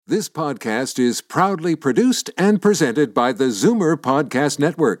This podcast is proudly produced and presented by the Zoomer Podcast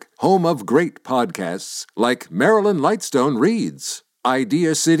Network, home of great podcasts like Marilyn Lightstone Reads,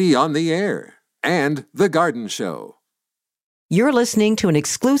 Idea City on the Air, and The Garden Show. You're listening to an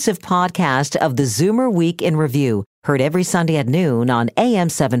exclusive podcast of the Zoomer Week in Review, heard every Sunday at noon on AM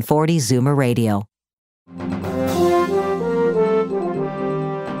 740 Zoomer Radio.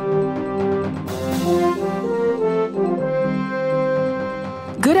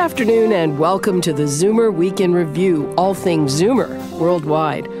 Good afternoon and welcome to the Zoomer Week in Review, all things Zoomer,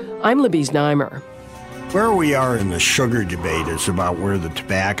 worldwide. I'm Libby Znaimer. Where we are in the sugar debate is about where the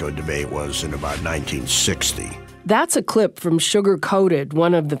tobacco debate was in about 1960. That's a clip from Sugar Coated,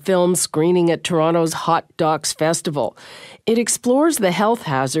 one of the films screening at Toronto's Hot Docs Festival. It explores the health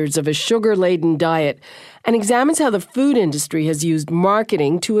hazards of a sugar-laden diet and examines how the food industry has used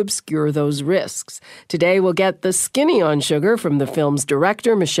marketing to obscure those risks. Today we'll get the skinny on sugar from the film's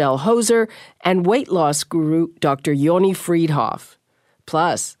director, Michelle Hoser, and weight loss guru, Dr. Yoni Friedhoff.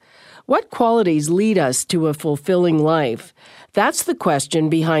 Plus, what qualities lead us to a fulfilling life? That's the question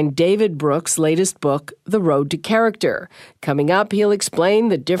behind David Brooks' latest book, The Road to Character. Coming up, he'll explain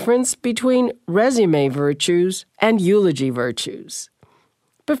the difference between resume virtues and eulogy virtues.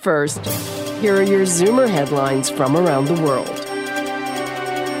 But first, here are your Zoomer headlines from around the world.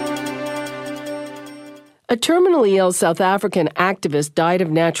 A terminally ill South African activist died of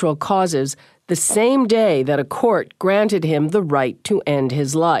natural causes the same day that a court granted him the right to end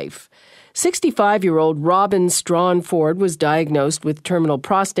his life. 65-year-old Robin Strawn Ford was diagnosed with terminal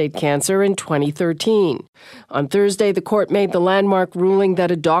prostate cancer in 2013. On Thursday, the court made the landmark ruling that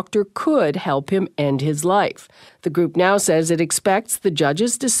a doctor could help him end his life. The group now says it expects the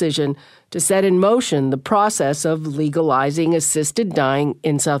judge's decision to set in motion the process of legalizing assisted dying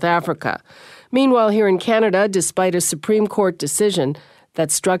in South Africa. Meanwhile, here in Canada, despite a Supreme Court decision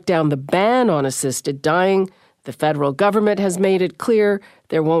that struck down the ban on assisted dying, the federal government has made it clear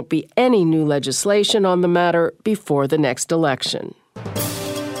there won't be any new legislation on the matter before the next election.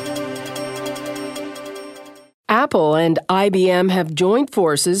 Apple and IBM have joined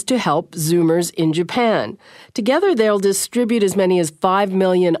forces to help Zoomers in Japan. Together, they'll distribute as many as 5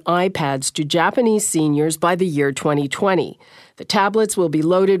 million iPads to Japanese seniors by the year 2020. The tablets will be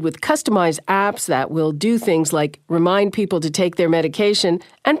loaded with customized apps that will do things like remind people to take their medication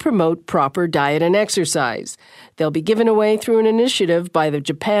and promote proper diet and exercise. They'll be given away through an initiative by the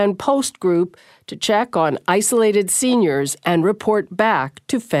Japan Post Group to check on isolated seniors and report back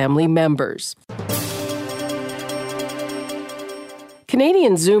to family members.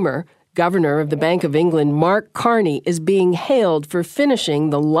 Canadian Zoomer, Governor of the Bank of England Mark Carney, is being hailed for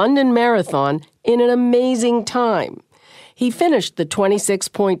finishing the London Marathon in an amazing time. He finished the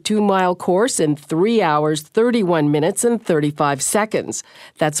 26.2-mile course in 3 hours, 31 minutes, and 35 seconds.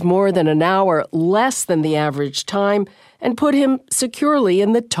 That's more than an hour less than the average time and put him securely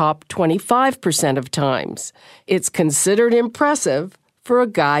in the top 25% of times. It's considered impressive for a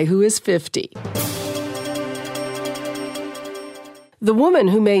guy who is 50. The woman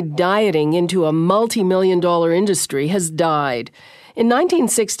who made dieting into a multi-million-dollar industry has died. In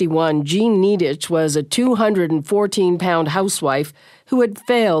 1961, Jean Nidich was a 214-pound housewife who had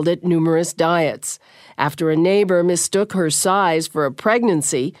failed at numerous diets. After a neighbor mistook her size for a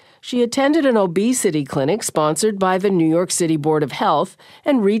pregnancy, she attended an obesity clinic sponsored by the New York City Board of Health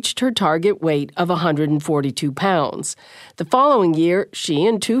and reached her target weight of 142 pounds. The following year, she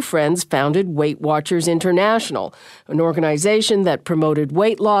and two friends founded Weight Watchers International, an organization that promoted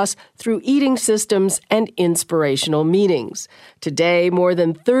weight loss through eating systems and inspirational meetings. Today, more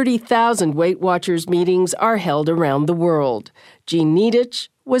than 30,000 Weight Watchers meetings are held around the world. Jean Nidich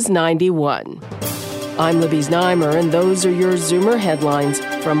was 91. I'm Libby Znaimer, and those are your Zoomer headlines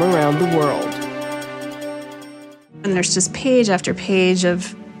from around the world. And there's just page after page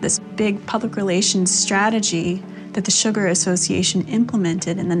of this big public relations strategy that the Sugar Association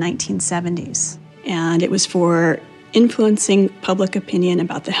implemented in the 1970s. And it was for influencing public opinion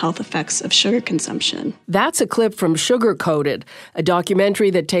about the health effects of sugar consumption. That's a clip from Sugar Coated, a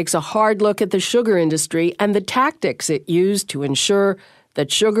documentary that takes a hard look at the sugar industry and the tactics it used to ensure that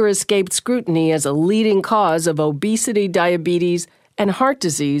sugar escaped scrutiny as a leading cause of obesity, diabetes, and heart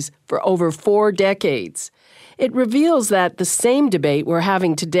disease for over 4 decades. It reveals that the same debate we're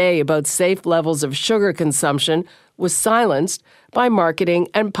having today about safe levels of sugar consumption was silenced by marketing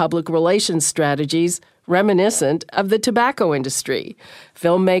and public relations strategies reminiscent of the tobacco industry.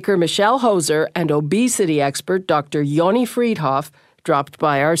 Filmmaker Michelle Hoser and obesity expert Dr. Yoni Friedhoff dropped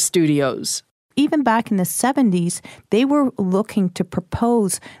by our studios. Even back in the 70s, they were looking to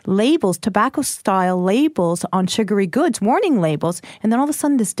propose labels, tobacco-style labels on sugary goods, warning labels, and then all of a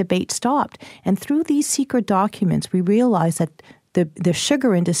sudden this debate stopped. And through these secret documents, we realized that the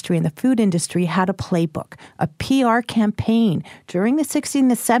sugar industry and the food industry had a playbook, a PR campaign during the 60s and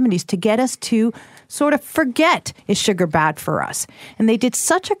the 70s to get us to sort of forget, is sugar bad for us? And they did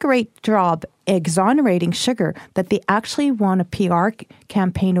such a great job exonerating sugar that they actually won a PR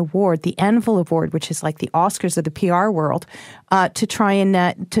campaign award, the Anvil Award, which is like the Oscars of the PR world, to try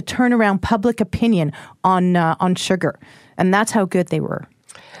and to turn around public opinion on sugar. And that's how good they were.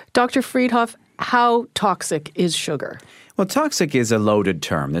 Dr. Friedhoff, how toxic is sugar? Well, toxic is a loaded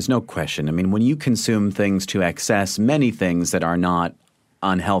term. There's no question. I mean, when you consume things to excess, many things that are not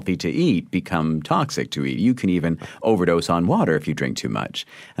unhealthy to eat become toxic to eat. You can even overdose on water if you drink too much.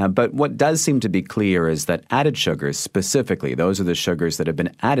 But what does seem to be clear is that added sugars specifically, those are the sugars that have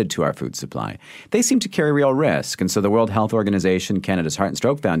been added to our food supply, they seem to carry real risk. And so the World Health Organization, Canada's Heart and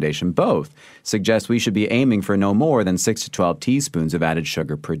Stroke Foundation, both suggest we should be aiming for no more than 6 to 12 teaspoons of added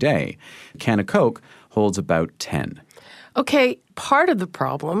sugar per day. A can of Coke holds about 10. Okay, part of the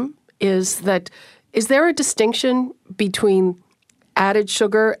problem is there a distinction between added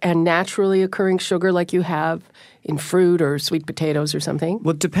sugar and naturally occurring sugar like you have in fruit or sweet potatoes or something?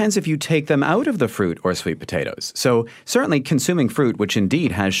 Well, it depends if you take them out of the fruit or sweet potatoes. So certainly consuming fruit, which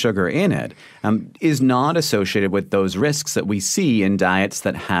indeed has sugar in it, is not associated with those risks that we see in diets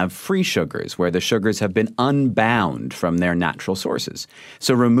that have free sugars, where the sugars have been unbound from their natural sources.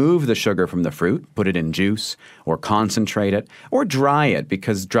 So remove the sugar from the fruit, put it in juice, or concentrate it, or dry it,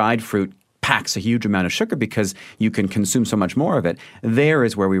 because dried fruit packs a huge amount of sugar because you can consume so much more of it. There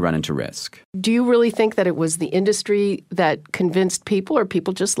is where we run into risk. Do you really think that it was the industry that convinced people, or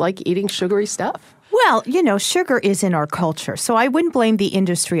people just like eating sugary stuff? Well, sugar is in our culture, so I wouldn't blame the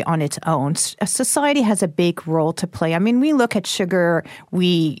industry on its own. Society has a big role to play. I mean, we look at sugar,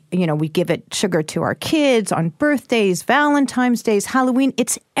 we give it sugar to our kids on birthdays, Valentine's Days, Halloween.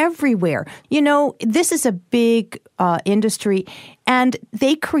 It's everywhere. This is a big industry, and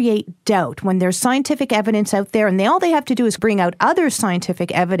they create doubt. When there's scientific evidence out there, and all they have to do is bring out other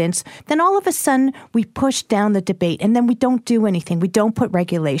scientific evidence, then all of a sudden we push down the debate, and then we don't do anything. We don't put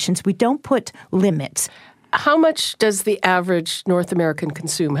regulations. We don't put limits. How much does the average North American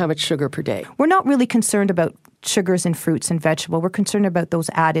consume? How much sugar per day? We're not really concerned about sugars in fruits and vegetables. We're concerned about those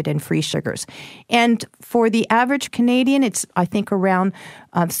added and free sugars. And for the average Canadian, it's, I think, around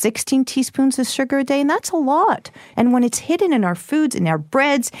 16 teaspoons of sugar a day, and that's a lot. And when it's hidden in our foods, in our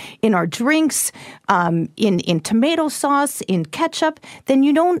breads, in our drinks, in tomato sauce, in ketchup, then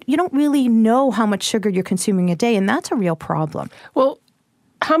you don't really know how much sugar you're consuming a day, and that's a real problem. Well,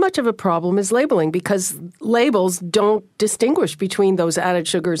 how much of a problem is labeling? Because labels don't distinguish between those added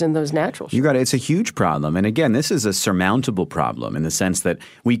sugars and those natural sugars. You got it. It's a huge problem. And again, this is a surmountable problem in the sense that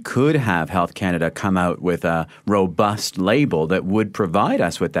we could have Health Canada come out with a robust label that would provide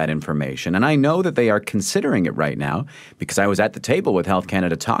us with that information. And I know that they are considering it right now because I was at the table with Health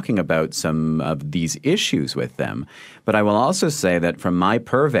Canada talking about some of these issues with them. But I will also say that from my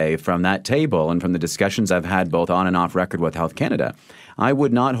purvey from that table and from the discussions I've had both on and off record with Health Canada, I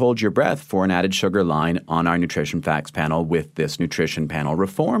would not hold your breath for an added sugar line on our Nutrition Facts panel with this Nutrition Panel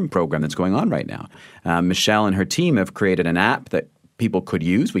reform program that's going on right now. Michelle and her team have created an app that people could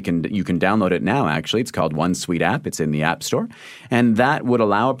use. You can download it now, actually. It's called One Sweet App. It's in the App Store. And that would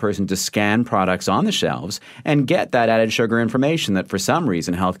allow a person to scan products on the shelves and get that added sugar information that for some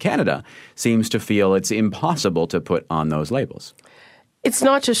reason Health Canada seems to feel it's impossible to put on those labels. It's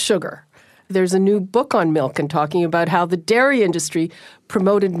not just sugar. There's a new book on milk and talking about how the dairy industry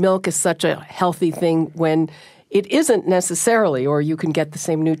promoted milk as such a healthy thing when it isn't necessarily, or you can get the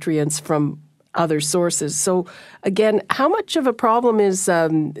same nutrients from other sources. So again, how much of a problem is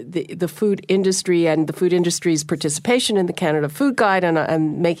the food industry and the food industry's participation in the Canada Food Guide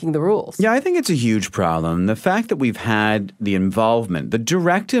and making the rules? Yeah, I think it's a huge problem. The fact that we've had the involvement, the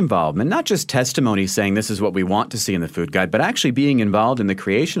direct involvement, not just testimony saying this is what we want to see in the food guide, but actually being involved in the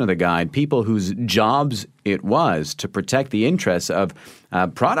creation of the guide, people whose jobs it was to protect the interests of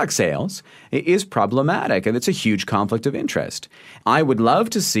product sales is problematic, and it's a huge conflict of interest. I would love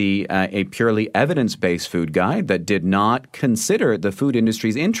to see a purely evidence-based food guide that did not consider the food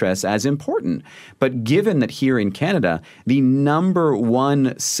industry's interests as important. But given that here in Canada, the number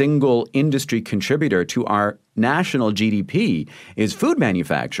one single industry contributor to our national GDP is food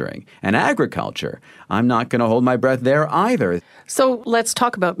manufacturing and agriculture, I'm not going to hold my breath there either. So let's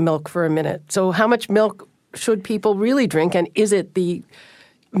talk about milk for a minute. So how much milk should people really drink, and is it the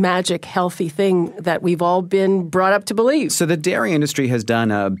magic, healthy thing that we've all been brought up to believe. So the dairy industry has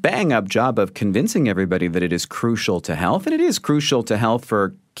done a bang-up job of convincing everybody that it is crucial to health, and it is crucial to health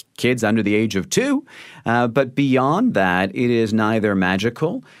for kids under the age of 2. But beyond that, it is neither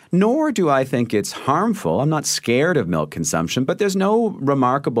magical, nor do I think it's harmful. I'm not scared of milk consumption, but there's no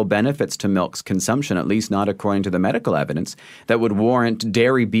remarkable benefits to milk's consumption, at least not according to the medical evidence, that would warrant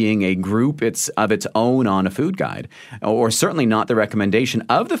dairy being a group of its own on a food guide, or certainly not the recommendation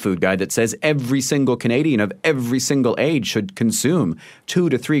of the food guide that says every single Canadian of every single age should consume 2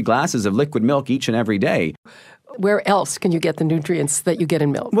 to 3 glasses of liquid milk each and every day. Where else can you get the nutrients that you get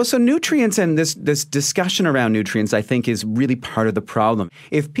in milk? Well, so nutrients and this discussion around nutrients, I think, is really part of the problem.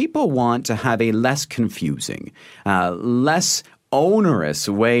 If people want to have a less confusing, less onerous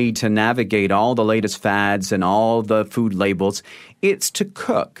way to navigate all the latest fads and all the food labels, it's to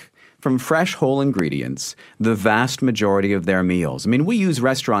cook from fresh, whole ingredients the vast majority of their meals. I mean, we use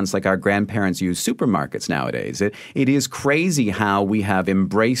restaurants like our grandparents use supermarkets nowadays. It is crazy how we have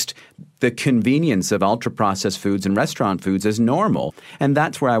embraced the convenience of ultra-processed foods and restaurant foods as normal. And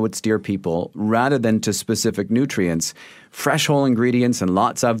that's where I would steer people, rather than to specific nutrients. Fresh, whole ingredients and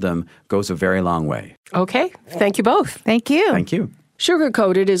lots of them goes a very long way. Okay. Thank you both. Thank you. Thank you. Sugar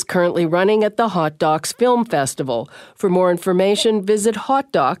Coated is currently running at the Hot Docs Film Festival. For more information, visit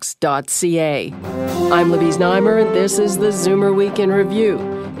hotdocs.ca. I'm Libby Znaimer, and this is the Zoomer Week in Review.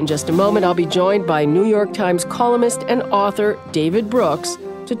 In just a moment, I'll be joined by New York Times columnist and author David Brooks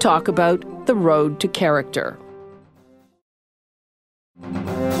to talk about the road to character.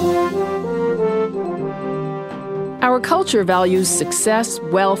 Our culture values success,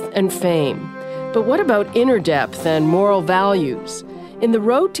 wealth, and fame. But what about inner depth and moral values? In The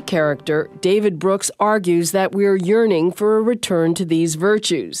Road to Character, David Brooks argues that we're yearning for a return to these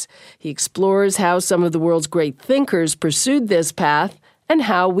virtues. He explores how some of the world's great thinkers pursued this path and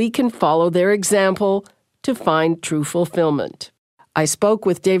how we can follow their example to find true fulfillment. I spoke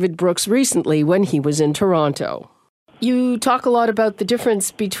with David Brooks recently when he was in Toronto. You talk a lot about the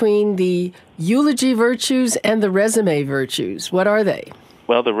difference between the eulogy virtues and the resume virtues. What are they?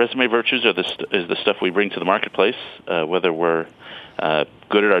 Well, the resume virtues are the stuff we bring to the marketplace, whether we're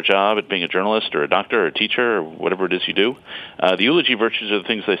good at our job, at being a journalist or a doctor or a teacher or whatever it is you do. The eulogy virtues are the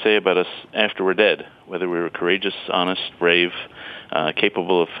things they say about us after we're dead, whether we were courageous, honest, brave,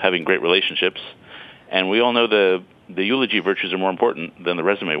 capable of having great relationships. And we all know the eulogy virtues are more important than the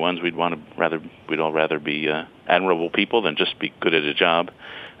resume ones. We'd all rather be admirable people than just be good at a job.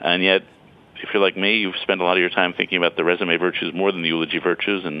 And yet, if you're like me, you've spent a lot of your time thinking about the resume virtues more than the eulogy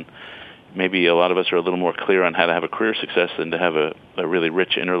virtues, and maybe a lot of us are a little more clear on how to have a career success than to have a really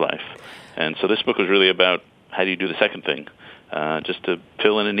rich inner life. And so this book was really about how do you do the second thing, just to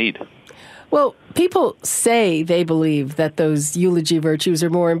fill in a need. Well, people say they believe that those eulogy virtues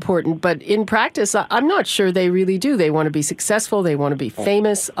are more important, but in practice, I'm not sure they really do. They want to be successful. They want to be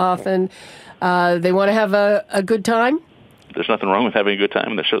famous often. They want to have a good time. There's nothing wrong with having a good time,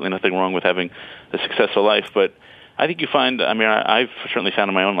 and there's certainly nothing wrong with having a successful life. But I think you find, I've certainly found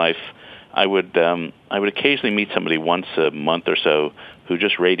in my own life, I would occasionally meet somebody once a month or so who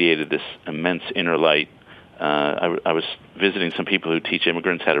just radiated this immense inner light. I was visiting some people who teach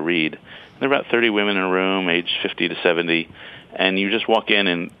immigrants how to read. There were about 30 women in a room, aged 50 to 70, and you just walk in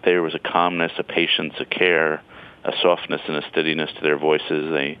and there was a calmness, a patience, a care, a softness and a steadiness to their voices.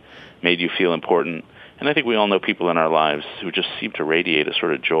 They made you feel important. And I think we all know people in our lives who just seem to radiate a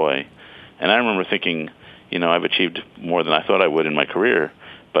sort of joy. And I remember thinking, I've achieved more than I thought I would in my career,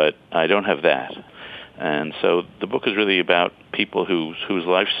 but I don't have that. And so the book is really about people whose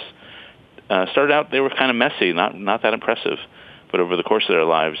lives started out, they were kind of messy, not that impressive. But over the course of their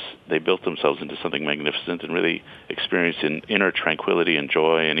lives, they built themselves into something magnificent and really experienced an inner tranquility and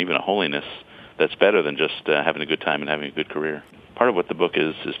joy and even a holiness that's better than just having a good time and having a good career. Part of what the book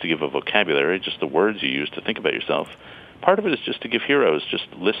is to give a vocabulary, just the words you use to think about yourself. Part of it is just to give heroes, just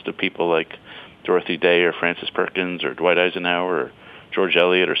a list of people like Dorothy Day or Francis Perkins or Dwight Eisenhower or George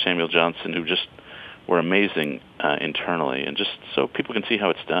Eliot or Samuel Johnson, who just were amazing internally, and just so people can see how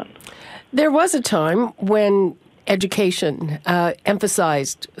it's done. There was a time when education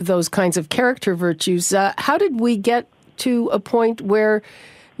emphasized those kinds of character virtues. How did we get to a point where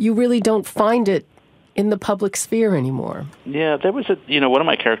you really don't find it in the public sphere anymore? Yeah, there was one of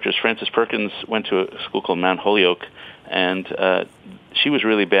my characters, Frances Perkins, went to a school called Mount Holyoke, and she was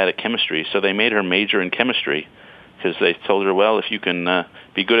really bad at chemistry, so they made her major in chemistry because they told her, well, if you can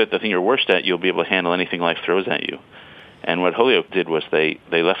be good at the thing you're worst at, you'll be able to handle anything life throws at you. And what Holyoke did was they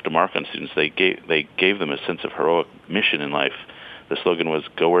left a mark on students. They gave them a sense of heroic mission in life. The slogan was,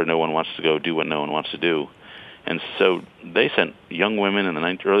 go where no one wants to go, do what no one wants to do. And so they sent young women in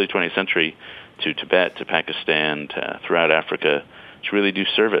the early 20th century to Tibet, to Pakistan, throughout Africa, to really do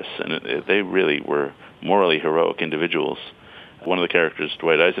service. And they really were morally heroic individuals. One of the characters,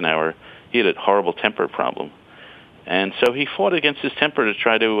 Dwight Eisenhower, he had a horrible temper problem. And so he fought against his temper to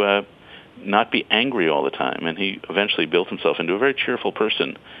try to not be angry all the time. And he eventually built himself into a very cheerful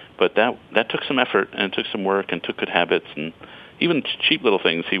person. But that took some effort, and it took some work, and took good habits, and even cheap little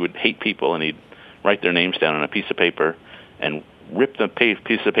things. He would hate people, and he'd write their names down on a piece of paper and rip the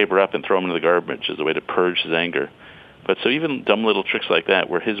piece of paper up and throw them into the garbage as a way to purge his anger. But so even dumb little tricks like that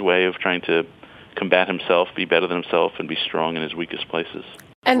were his way of trying to combat himself, be better than himself, and be strong in his weakest places.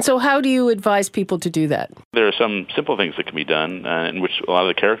 And so how do you advise people to do that? There are some simple things that can be done, in which a lot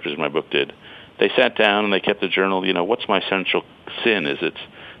of the characters in my book did. They sat down and they kept a journal. What's my central sin? Is it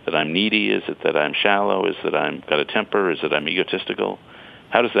that I'm needy? Is it that I'm shallow? Is it that I've got a temper? Is it that I'm egotistical?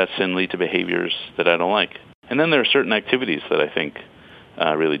 How does that sin lead to behaviors that I don't like? And then there are certain activities that I think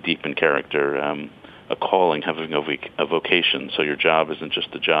really deepen character. A calling, having a vocation, so your job isn't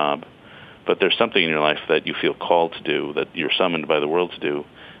just a job, but there's something in your life that you feel called to do, that you're summoned by the world to do,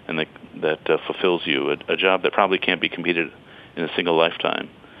 and that fulfills you, a job that probably can't be completed in a single lifetime.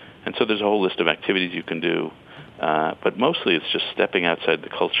 And so there's a whole list of activities you can do, but mostly it's just stepping outside the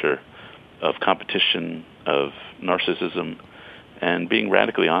culture of competition, of narcissism, and being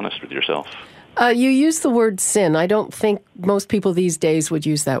radically honest with yourself. You use the word sin. I don't think most people these days would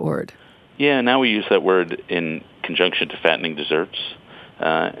use that word. Yeah, now we use that word in conjunction to fattening desserts.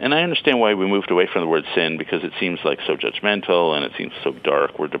 And I understand why we moved away from the word sin, because it seems like so judgmental and it seems so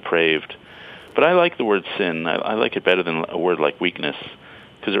dark. We're depraved. But I like the word sin. I like it better than a word like weakness,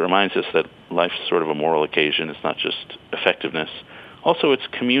 because it reminds us that life's sort of a moral occasion. It's not just effectiveness. Also, it's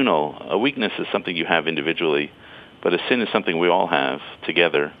communal. A weakness is something you have individually, but a sin is something we all have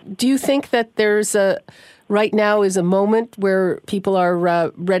together. Do you think that right now is a moment where people are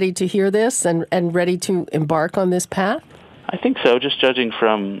ready to hear this and ready to embark on this path? I think so. Just judging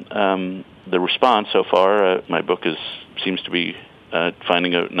from the response so far, my book seems to be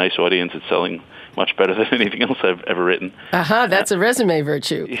finding a nice audience. It's selling much better than anything else I've ever written. That's a resume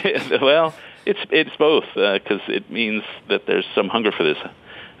virtue. Yeah, well, it's both, because it means that there's some hunger for this.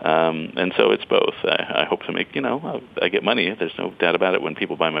 And so it's both. I hope to make, I get money. There's no doubt about it when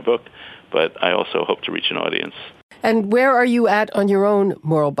people buy my book. But I also hope to reach an audience. And where are you at on your own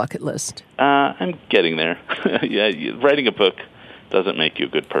moral bucket list? I'm getting there. Yeah, writing a book doesn't make you a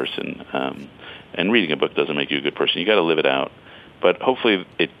good person. And reading a book doesn't make you a good person. You got to live it out. But hopefully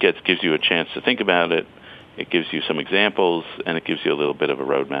it gives you a chance to think about it. It gives you some examples, and it gives you a little bit of a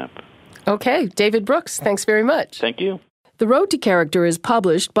roadmap. Okay. David Brooks, thanks very much. Thank you. The Road to Character is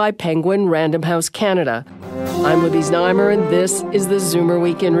published by Penguin Random House Canada. I'm Libby Znaimer, and this is the Zoomer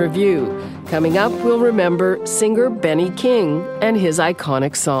Week in Review. Coming up, we'll remember singer Benny King and his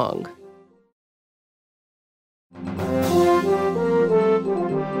iconic song.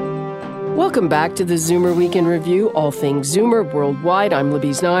 Welcome back to the Zoomer Week in Review, all things Zoomer worldwide. I'm Libby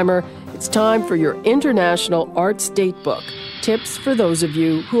Znaimer. It's time for your International Arts Datebook, tips for those of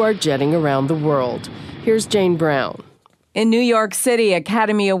you who are jetting around the world. Here's Jane Brown. In New York City,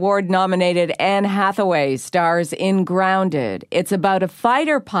 Academy Award-nominated Anne Hathaway stars in Grounded. It's about a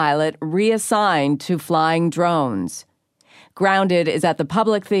fighter pilot reassigned to flying drones. Grounded is at the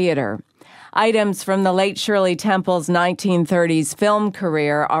Public Theater. Items from the late Shirley Temple's 1930s film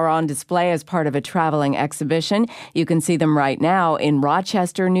career are on display as part of a traveling exhibition. You can see them right now in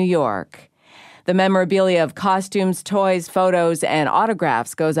Rochester, New York. The memorabilia of costumes, toys, photos, and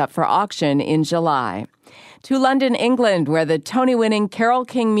autographs goes up for auction in July. To London, England, where the Tony-winning Carole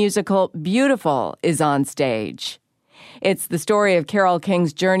King musical Beautiful is on stage. It's the story of Carole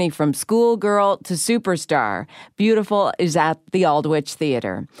King's journey from schoolgirl to superstar. Beautiful is at the Aldwych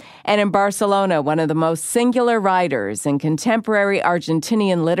Theater. And in Barcelona, one of the most singular writers in contemporary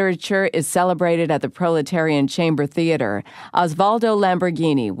Argentinian literature is celebrated at the Proletarian Chamber Theater. Osvaldo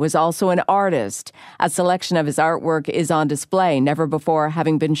Lamborghini was also an artist. A selection of his artwork is on display, never before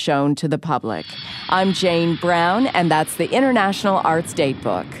having been shown to the public. I'm Jane Brown, and that's the International Arts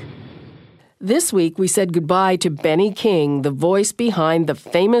Datebook. This week, we said goodbye to Benny King, the voice behind the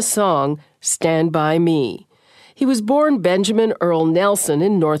famous song, Stand By Me. He was born Benjamin Earl Nelson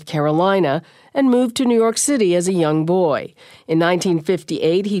in North Carolina and moved to New York City as a young boy. In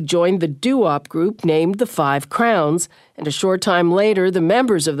 1958, he joined the doo-wop group named the Five Crowns, and a short time later, the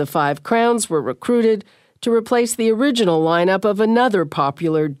members of the Five Crowns were recruited to replace the original lineup of another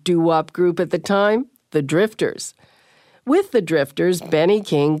popular doo-wop group at the time, the Drifters. With the Drifters, Benny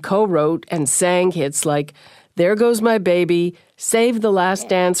King co-wrote and sang hits like There Goes My Baby, Save the Last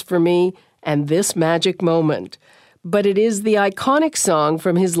Dance for Me, and This Magic Moment. But it is the iconic song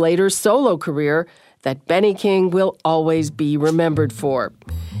from his later solo career that Benny King will always be remembered for.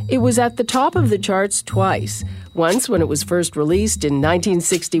 It was at the top of the charts twice, once when it was first released in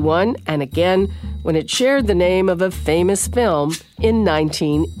 1961, and again when it shared the name of a famous film in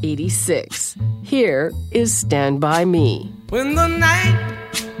 1986. Here is Stand By Me. When the night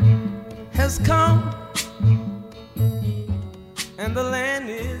has come and the land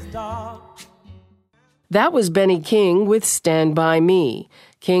is dark. That was Benny King with Stand By Me.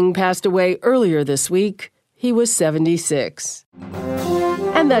 King passed away earlier this week. He was 76.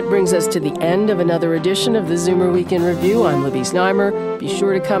 And that brings us to the end of another edition of the Zoomer Week in Review. I'm Libby Znaimer. Be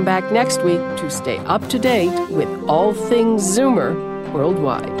sure to come back next week to stay up to date with all things Zoomer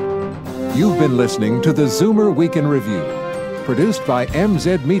worldwide. You've been listening to the Zoomer Week in Review, produced by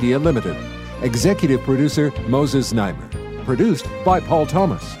MZ Media Limited. Executive producer Moses Znaimer. Produced by Paul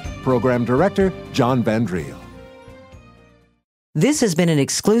Thomas. Program Director John Van Driel. This has been an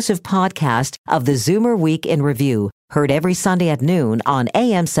exclusive podcast of the Zoomer Week in Review, heard every Sunday at noon on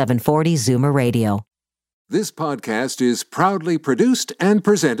AM 740 Zoomer Radio. This podcast is proudly produced and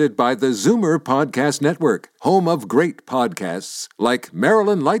presented by the Zoomer Podcast Network, home of great podcasts like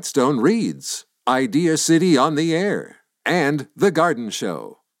Marilyn Lightstone Reads, Idea City on the Air, and The Garden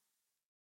Show.